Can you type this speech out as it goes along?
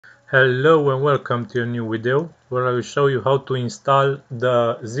Hello and welcome to a new video where I will show you how to install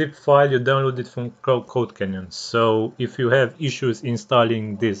the zip file you downloaded from CodeCanyon. So if you have issues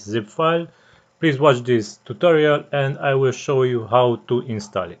installing this zip file, please watch this tutorial and I will show you how to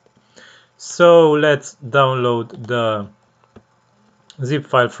install it. So let's download the zip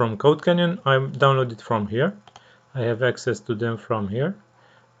file from CodeCanyon. I downloaded it from here. I have access to them from here.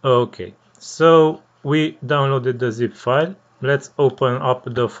 Okay, so we downloaded the zip file. Let's open up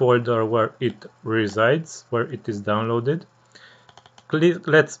the folder where it resides, where it is downloaded.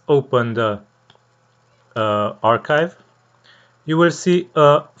 Let's open the archive. You will see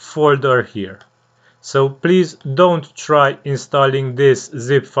a folder here. So please don't try installing this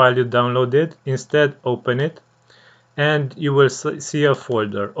zip file you downloaded. Instead, open it and you will see a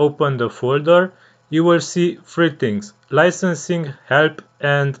folder. Open the folder. You will see three things: licensing, help,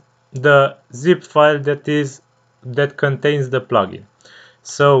 and the zip file that contains the plugin.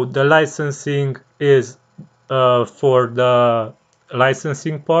 So the licensing is for the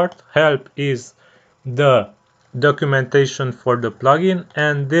licensing part, help is the documentation for the plugin,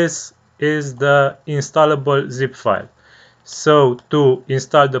 and this is the installable zip file. So to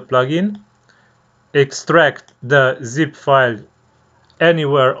install the plugin, extract the zip file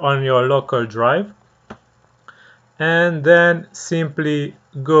anywhere on your local drive and then simply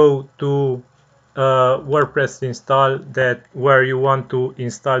go to WordPress install where you want to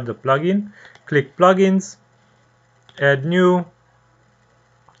install the plugin. Click plugins, add new,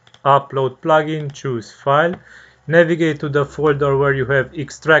 upload plugin, choose file, navigate to the folder where you have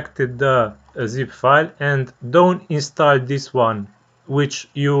extracted the zip file, and don't install this one which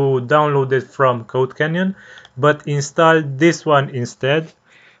you downloaded from CodeCanyon, but install this one instead,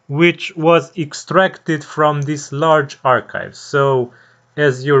 which was extracted from this large archive. So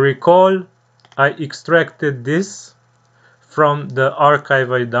as you recall, I extracted this from the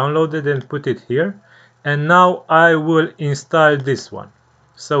archive I downloaded and put it here, and now I will install this one.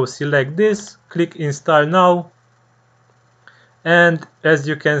 So select this, click install now, and as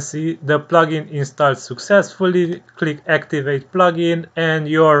you can see, the plugin installed successfully. Click activate plugin and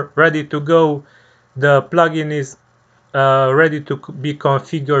you're ready to go. The plugin is ready to be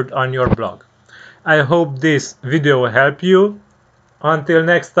configured on your blog. I hope this video will help you. Until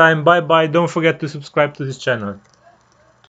next time, bye bye. Don't forget to subscribe to this channel.